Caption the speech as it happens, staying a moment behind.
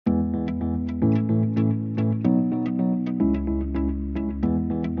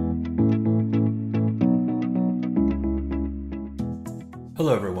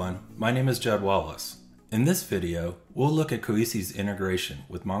Hello everyone, my name is Jed Wallace. In this video, we'll look at Cohesy's integration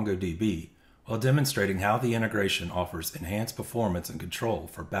with MongoDB while demonstrating how the integration offers enhanced performance and control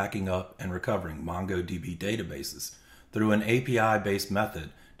for backing up and recovering MongoDB databases through an API-based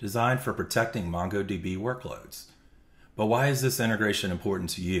method designed for protecting MongoDB workloads. But why is this integration important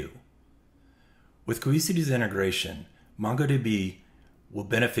to you? With Cohesy's integration, MongoDB will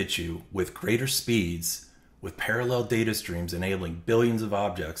benefit you with greater speeds with parallel data streams enabling billions of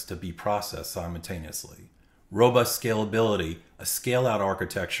objects to be processed simultaneously. Robust scalability, a scale-out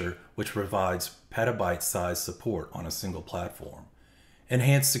architecture which provides petabyte-sized support on a single platform.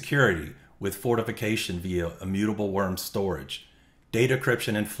 Enhanced security with fortification via immutable worm storage, data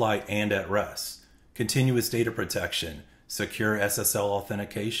encryption in flight and at rest, continuous data protection, secure SSL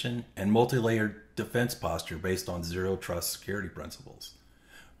authentication, and multi-layered defense posture based on zero trust security principles.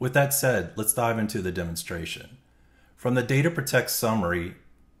 With that said, let's dive into the demonstration. From the Data Protect Summary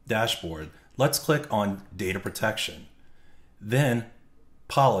dashboard, let's click on Data Protection, then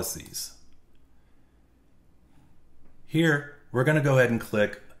Policies. Here, we're going to go ahead and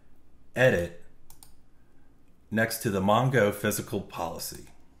click Edit next to the Mongo Physical Policy.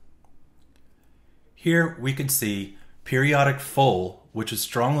 Here we can see Periodic Full, which is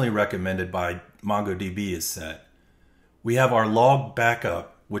strongly recommended by MongoDB, is set. We have our log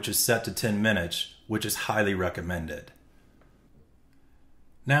backup, which is set to 10 minutes, which is highly recommended.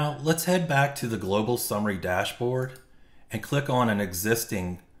 Now let's head back to the Global Summary dashboard and click on an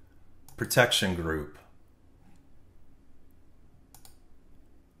existing protection group.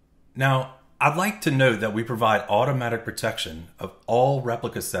 Now, I'd like to note that we provide automatic protection of all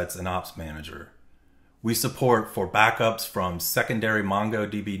replica sets in OpsManager. We support for backups from secondary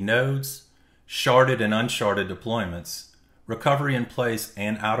MongoDB nodes, sharded and unsharded deployments, recovery in place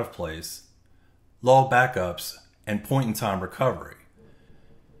and out of place, log backups, and point-in-time recovery.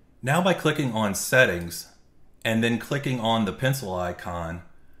 Now by clicking on Settings and then clicking on the pencil icon,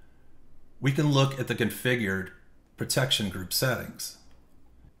 we can look at the configured protection group settings.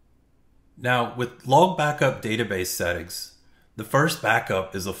 Now with log backup database settings, the first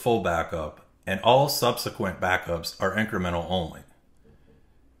backup is a full backup and all subsequent backups are incremental only.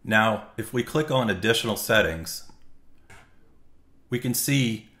 Now if we click on additional settings, we can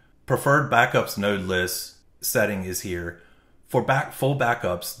see preferred backups node list setting is here. For full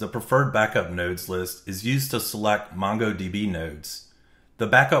backups, the preferred backup nodes list is used to select MongoDB nodes. The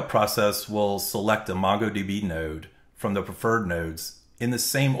backup process will select a MongoDB node from the preferred nodes in the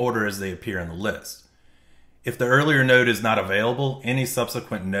same order as they appear in the list. If the earlier node is not available, any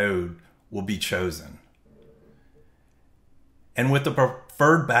subsequent node will be chosen. And with the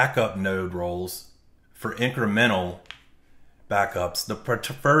preferred backup node roles for incremental backups, the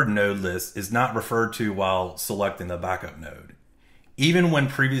preferred node list is not referred to while selecting the backup node. Even when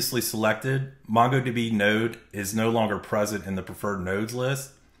previously selected, MongoDB node is no longer present in the preferred nodes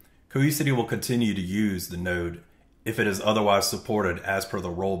list. Cohesity will continue to use the node if it is otherwise supported as per the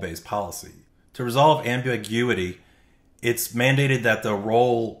role-based policy. To resolve ambiguity, it's mandated that the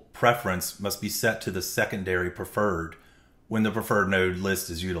role preference must be set to the secondary preferred when the preferred node list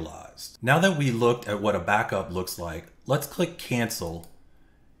is utilized. Now that we looked at what a backup looks like, let's click Cancel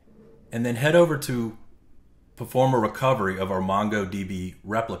and then head over to perform a recovery of our MongoDB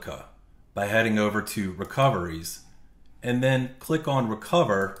replica by heading over to Recoveries and then click on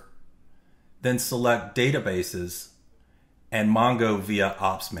Recover, then select Databases and Mongo via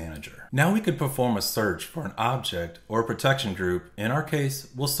OpsManager. Now we could perform a search for an object or a protection group. In our case,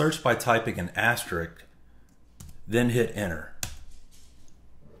 we'll search by typing an asterisk, then hit Enter.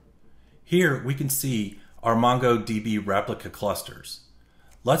 Here we can see our MongoDB replica clusters.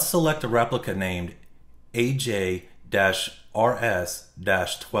 Let's select a replica named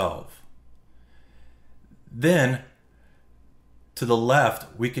AJ-RS-12. Then to the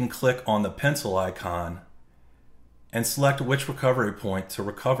left, we can click on the pencil icon and select which recovery point to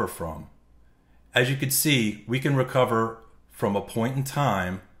recover from. As you can see, we can recover from a point in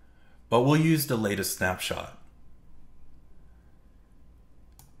time, but we'll use the latest snapshot.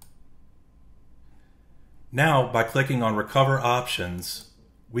 Now, by clicking on Recover Options,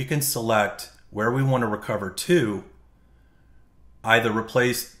 we can select where we want to recover to, either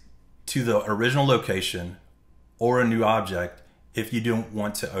replace to the original location or a new object if you don't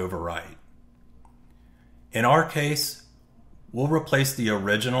want to overwrite. In our case, we'll replace the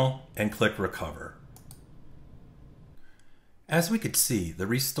original and click Recover. As we could see, the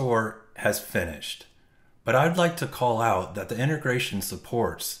restore has finished, but I'd like to call out that the integration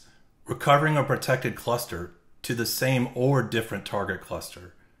supports recovering a protected cluster to the same or different target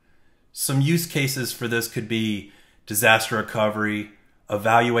cluster. Some use cases for this could be disaster recovery,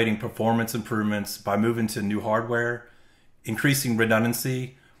 evaluating performance improvements by moving to new hardware, increasing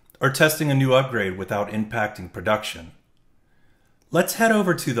redundancy, or testing a new upgrade without impacting production. Let's head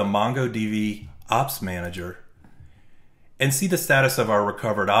over to the MongoDB OpsManager and see the status of our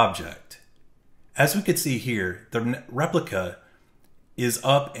recovered object. As we can see here, the replica is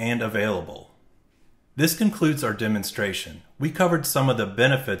up and available. This concludes our demonstration. We covered some of the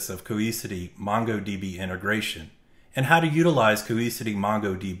benefits of Cohesity MongoDB integration and how to utilize Cohesity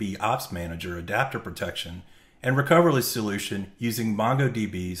MongoDB OpsManager adapter protection and recovery solution using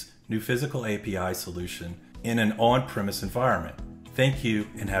MongoDB's new physical API solution in an on-premise environment. Thank you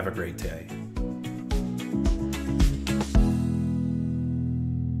and have a great day.